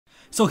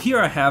So here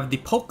I have the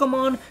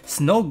Pokemon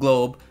Snow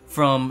Globe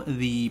from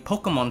the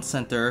Pokemon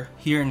Center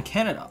here in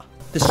Canada.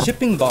 The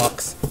shipping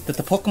box that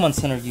the Pokemon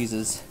Center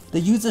uses. They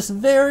use this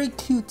very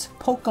cute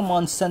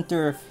Pokemon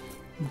Center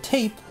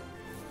tape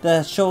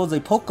that shows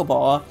a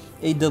Pokeball,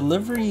 a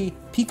delivery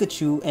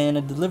Pikachu, and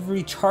a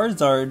delivery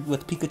Charizard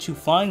with Pikachu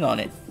flying on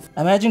it.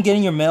 Imagine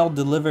getting your mail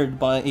delivered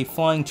by a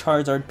flying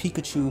Charizard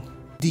Pikachu.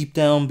 Deep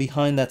down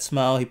behind that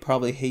smile, he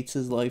probably hates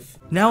his life.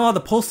 Now all the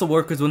postal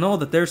workers will know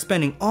that they're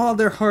spending all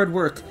their hard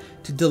work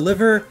to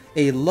deliver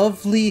a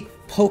lovely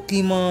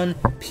Pokemon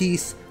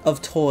piece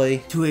of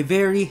toy to a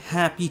very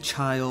happy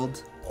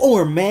child.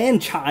 Or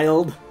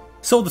man-child.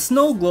 So the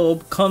snow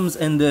globe comes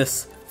in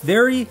this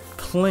very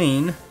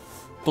plain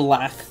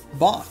black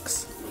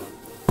box.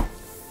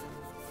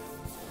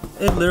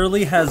 It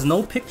literally has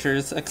no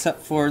pictures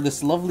except for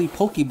this lovely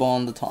Pokeball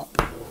on the top.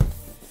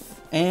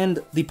 And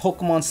the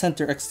Pokemon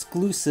Center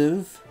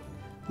exclusive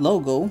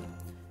logo.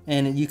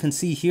 And you can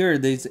see here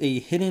there's a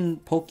hidden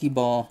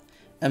Pokeball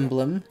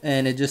emblem.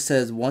 And it just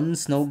says 1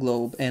 snow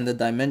globe and the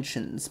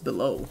dimensions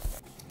below.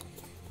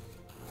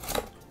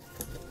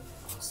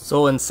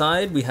 So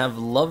inside we have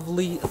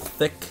lovely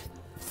thick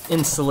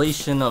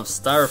insulation of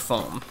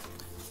styrofoam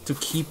to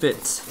keep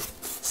it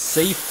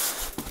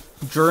safe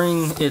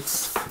during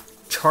its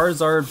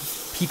Charizard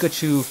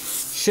Pikachu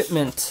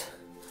shipment.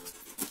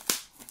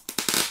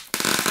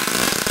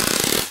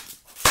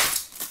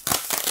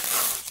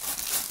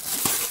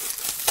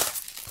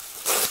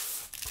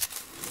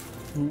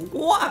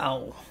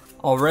 Wow!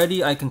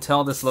 Already I can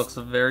tell this looks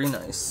very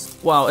nice.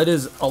 Wow, it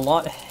is a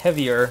lot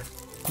heavier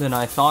than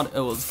I thought it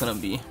was gonna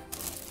be.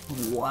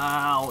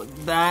 Wow,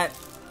 that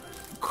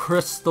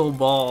crystal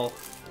ball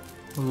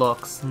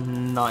looks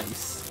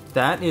nice.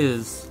 That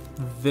is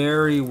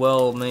very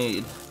well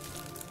made.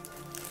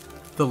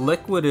 The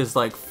liquid is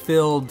like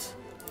filled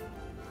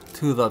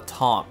to the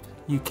top.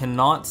 You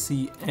cannot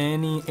see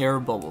any air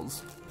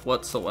bubbles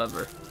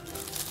whatsoever.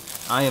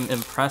 I am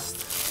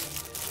impressed.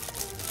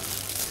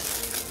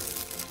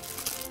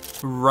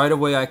 Right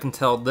away I can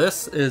tell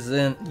this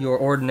isn't your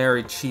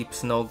ordinary cheap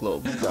snow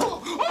globe.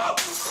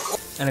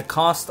 And it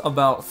cost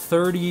about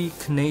 30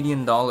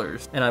 Canadian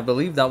dollars. And I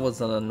believe that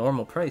was a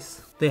normal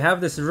price. They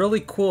have this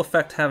really cool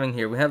effect having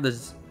here. We have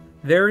this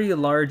very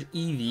large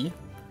Eevee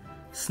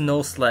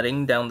snow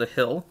sledding down the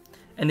hill.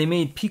 And they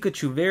made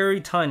Pikachu very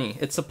tiny.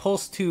 It's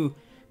supposed to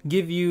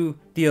give you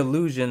the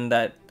illusion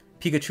that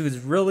Pikachu is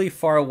really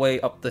far away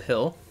up the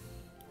hill.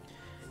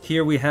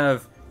 Here we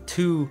have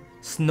 2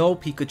 snow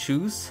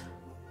Pikachus.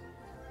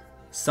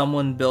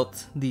 Someone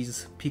built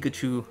these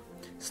Pikachu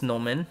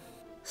snowmen.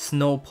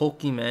 Snow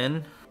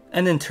Pokemon.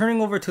 And then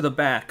turning over to the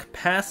back,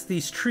 past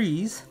these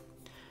trees,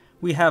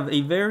 we have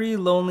a very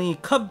lonely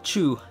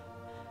Cubchoo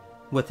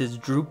with his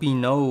droopy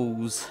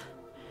nose.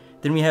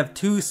 Then we have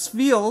 2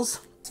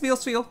 Spheals.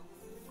 Spheal.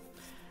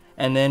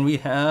 And then we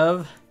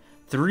have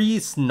 3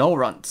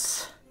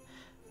 Snowrunts.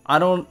 I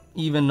don't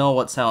even know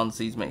what sounds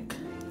these make.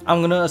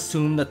 I'm gonna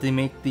assume that they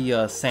make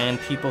the sand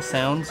people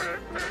sounds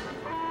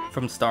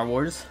from Star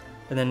Wars.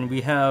 And then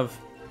we have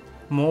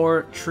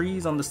more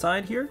trees on the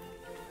side here.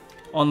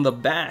 On the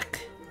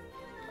back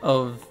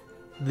of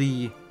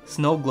the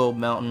snow globe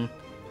mountain,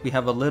 we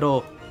have a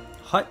little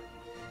hut.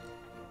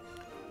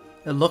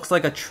 It looks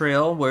like a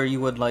trail where you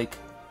would like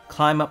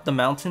climb up the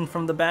mountain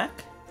from the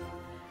back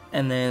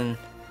and then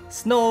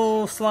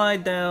snow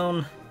slide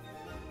down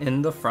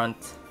in the front.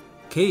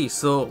 Okay,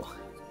 so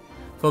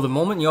for the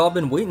moment y'all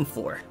been waiting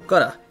for,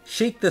 gotta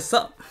shake this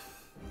up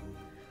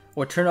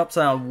or turn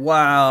upside down.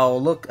 Wow,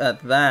 look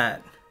at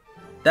that.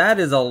 That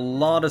is a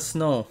lot of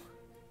snow.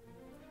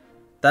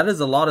 That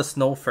is a lot of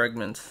snow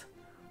fragments.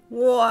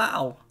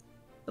 Wow!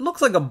 It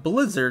looks like a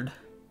blizzard.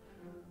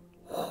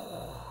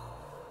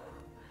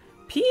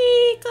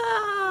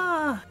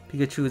 Pika!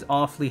 Pikachu is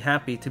awfully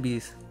happy to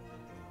be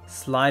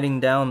sliding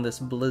down this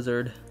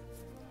blizzard.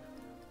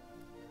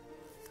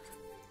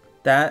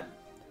 That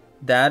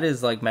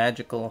is like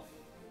magical.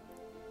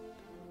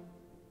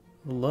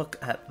 Look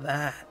at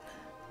that.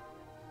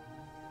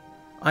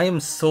 I am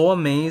so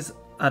amazed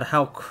at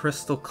how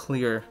crystal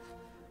clear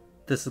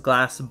this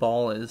glass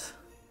ball is.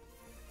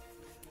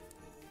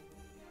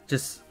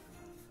 Just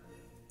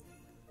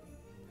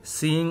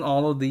seeing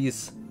all of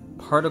these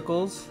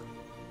particles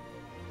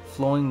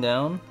flowing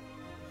down,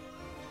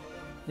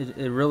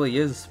 it really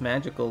is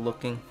magical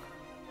looking.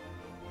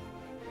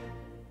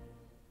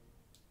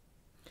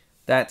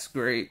 That's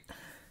great.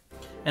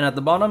 And at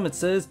the bottom it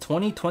says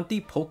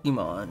 2020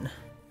 Pokemon.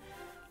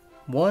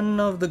 One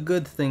of the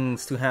good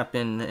things to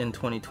happen in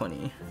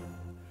 2020.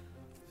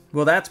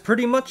 Well, that's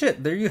pretty much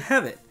it. There you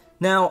have it.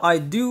 Now, I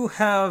do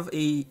have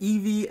a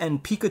Eevee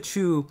and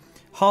Pikachu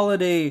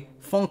holiday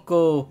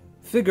Funko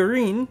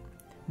figurine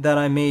that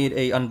I made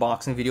a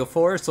unboxing video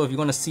for. So if you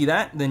want to see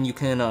that, then you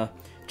can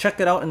check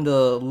it out in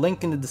the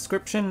link in the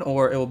description,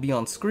 or it will be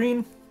on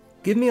screen.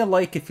 Give me a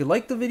like if you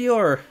liked the video,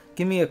 or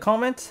give me a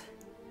comment.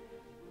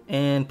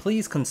 And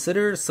please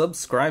consider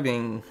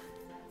subscribing.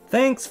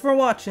 Thanks for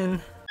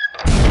watching.